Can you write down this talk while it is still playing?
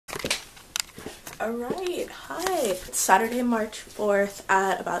Alright, hi. It's Saturday, March 4th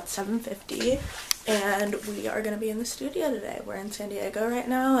at about 7:50 and we are going to be in the studio today. We're in San Diego right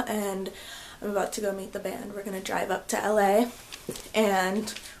now and I'm about to go meet the band. We're going to drive up to LA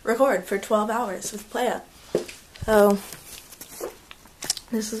and record for 12 hours with Playa. So,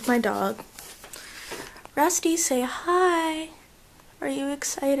 this is my dog. Rusty, say hi. Are you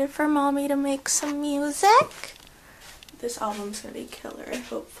excited for mommy to make some music? This album's going to be killer,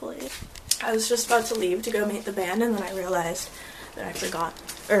 hopefully. I was just about to leave to go meet the band and then I realized that I forgot,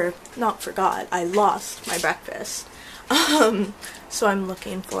 or not forgot, I lost my breakfast. So I'm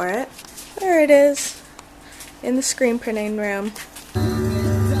looking for it. There it is, in the screen printing room.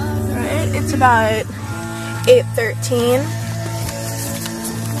 Alright, it's about 8:13.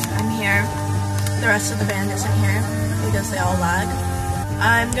 I'm here. The rest of the band isn't here because they all lag.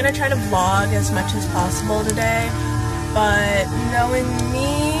 I'm gonna try to vlog as much as possible today, but knowing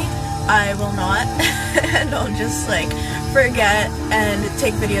me, I will not, and I'll just like forget and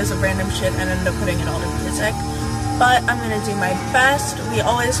take videos of random shit and end up putting it all to music. But I'm gonna do my best. We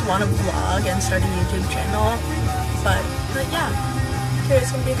always want to vlog and start a YouTube channel, but yeah,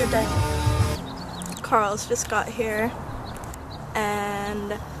 today's gonna be a good day. Carl's just got here,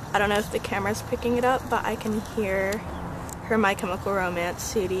 and I don't know if the camera's picking it up, but I can hear her My Chemical Romance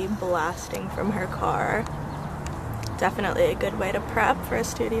CD blasting from her car. Definitely a good way to prep for a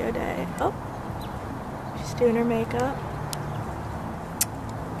studio day. Oh, she's doing her makeup.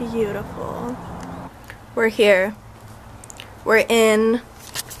 Beautiful. We're here. We're in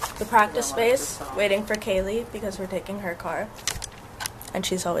the practice space waiting for Kaylee because we're taking her car. And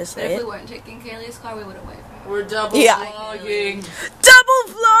she's always late. If we weren't taking Kaylee's car, we would have waited for her. We're double vlogging. Double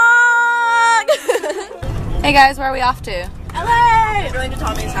vlog! Hey guys, where are we off to? LA! We're going to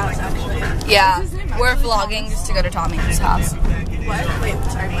Tommy's house, actually. Yeah, we're vlogging just to go to Tommy's house. What? Wait,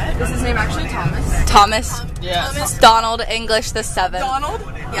 sorry, what? Is his name actually Thomas? Thomas. Yeah. Thomas. Donald English the 7th. Donald?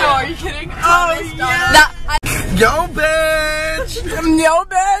 Yeah. No, are you kidding? Thomas, Oh, yeah. Yo, bitch! Yo,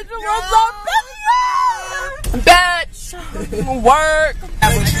 bitch! What's up, bitch? Work!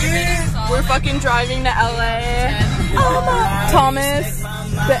 We're fucking driving to LA. Thomas,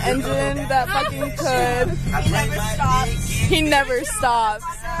 the engine that fucking could. He never stops.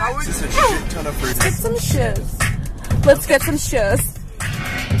 Let's get some shoes. Let's get some shoes.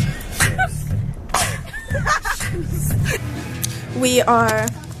 We are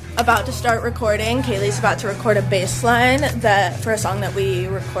about to start recording. Kaylee's about to record a bass line for a song that we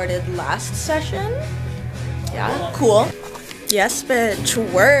recorded last session. Yeah, cool. Yes, bitch,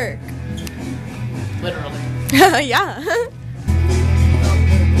 work. Literally. Yeah.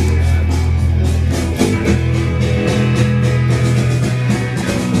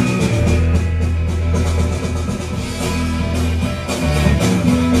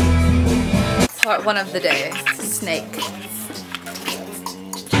 Part 1 of the day. Snake.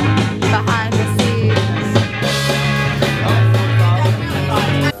 Behind the scenes.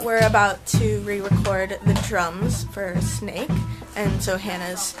 We're about to re-record the drums for Snake, and so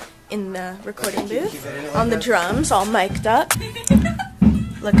Hannah's in the recording booth on the drums, all mic'd up.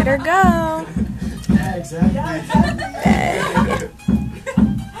 Look at her go. Yeah, exactly.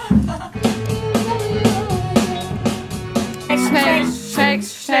 Snake, snake,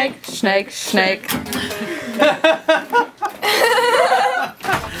 snake, snake, snake.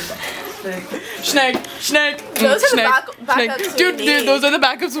 Snake, snake. Those are the snake. backups. Dude, those are the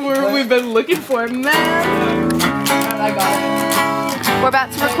backups we've been looking for, man. I got We're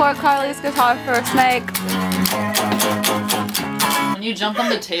about to record Carly's guitar for Snake. When you jumped on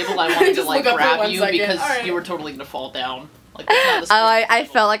the table, I wanted to like look up for grab 1 you second. because Alright. you were totally gonna fall down. Like, I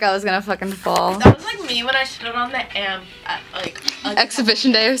felt like I was gonna fucking fall. That was like me when I stood on the amp at like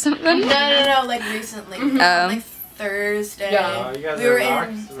Exhibition day or something? No, like recently. Like Thursday. Yeah. You guys We were are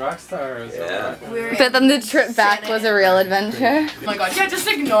in. rock stars. Yeah. We were But then the trip back was a real adventure. Oh my god, yeah, just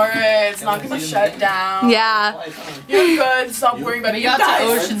ignore it. It's not gonna shut down. Yeah. You're good. Stop worrying about it. we You got to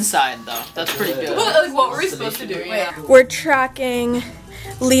guys. Oceanside though. That's pretty good. But, like, what were we supposed to do? Yeah. We're tracking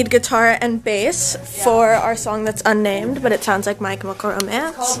lead guitar and bass for our song that's unnamed, but it sounds like My Chemical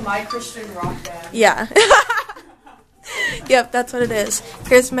Romance. Called My Christian Rock Band. Yeah. Yep, that's what it is.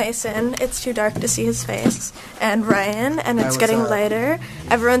 Here's Mason. It's too dark to see his face. And Ryan, and it's what's getting up? lighter.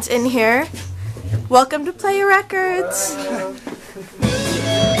 Everyone's in here. Welcome to Playa Records.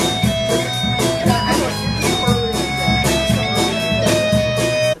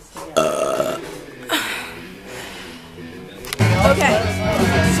 Okay,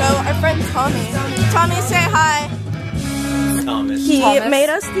 so our friend Tommy. Tommy, say hi. Thomas. He made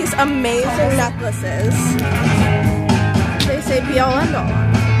us these amazing necklaces. They say be all end all.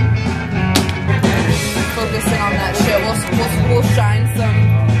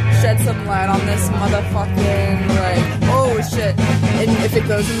 this motherfucking, like, oh shit. And if it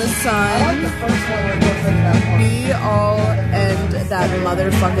goes in the sun, be all and that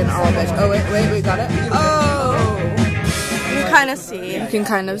motherfucking all bitch. Oh, wait, we got it? Oh! You can kind of see. You can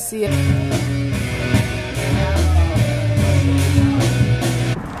kind of see it.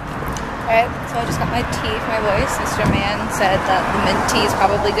 Alright, so I just got my tea for my voice. Mr. Man said that the mint tea is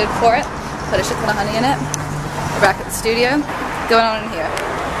probably good for it. Put a shit ton of honey in it. We're back at the studio. Going on in here.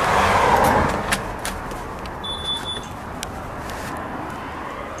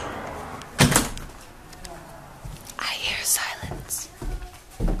 I hear silence.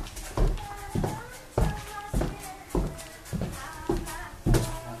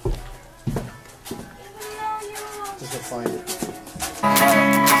 Just to find it.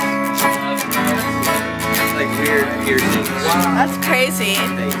 Like weird piercings. Wow. That's crazy.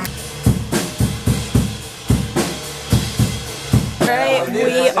 Alright,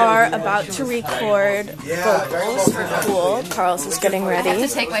 we are about to record vocals for Cool. Carlos is getting ready. I have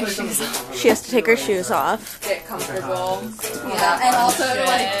to take my shoes off. She has to take her shoes off. Get comfortable. Yeah, and also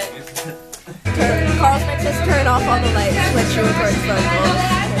like Carlos makes us turn off all the lights when she records vocals.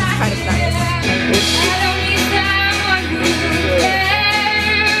 It's kind of nice.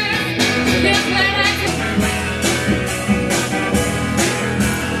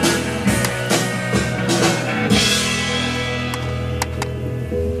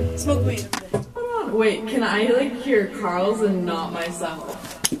 Smoke weed. Wait, can I like hear Carl's and not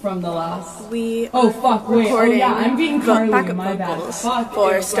myself from the last? We Oh fuck! Wait. Oh recording yeah, I'm being Carly. backup My bad. vocals Fuck.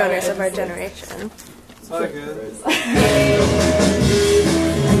 for Ew, sorry, stoners I of our just- generation. It's all good.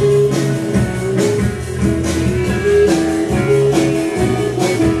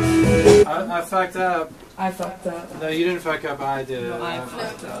 I fucked up. I fucked up. No, you didn't fuck up. I did. No, I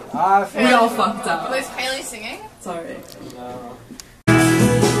fucked up. I fucked We all fucked up. was Kaylee singing? Sorry. No.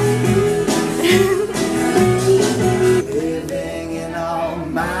 Living in our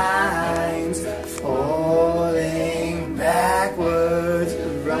minds, falling backwards,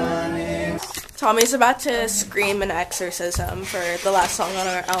 running. Tommy's about to scream an exorcism for the last song on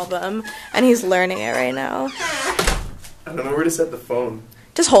our album, and he's learning it right now. I don't know where to set the phone.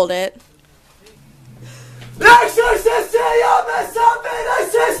 Just hold it. Exorcist, I'm a something, I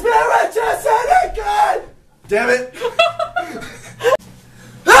say spirit, just and again! Damn it!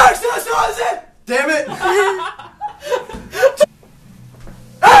 Exorcism! Damn it!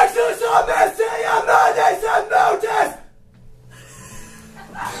 Exorcism, I'm Mondays and notice!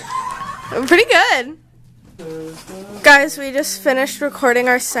 Pretty good. Guys, we just finished recording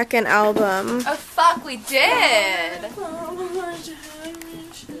our second album. Oh fuck, we did!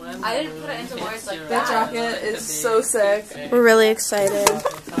 I didn't put it into words like That jacket is so sick. We're really excited.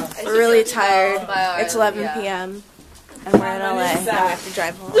 We're really tired. It's 11 p.m. and we're in LA and we have to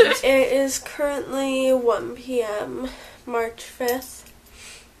drive home. It is currently 1 p.m. March 5th.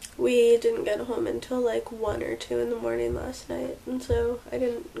 We didn't get home until like 1 or 2 in the morning last night, and so I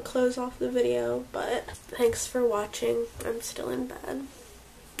didn't close off the video, but thanks for watching. I'm still in bed.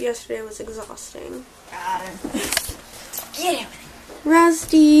 Yesterday was exhausting. Got him. Get him!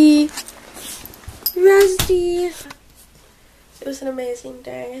 Rusty! Rusty! It was an amazing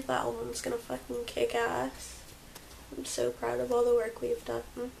day. The album's gonna fucking kick ass. I'm so proud of all the work we've done.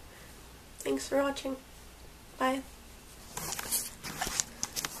 Thanks for watching. Bye.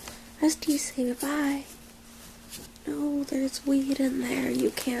 Rusty, say goodbye. No, there's weed in there.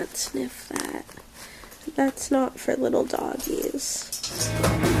 You can't sniff that. That's not for little doggies.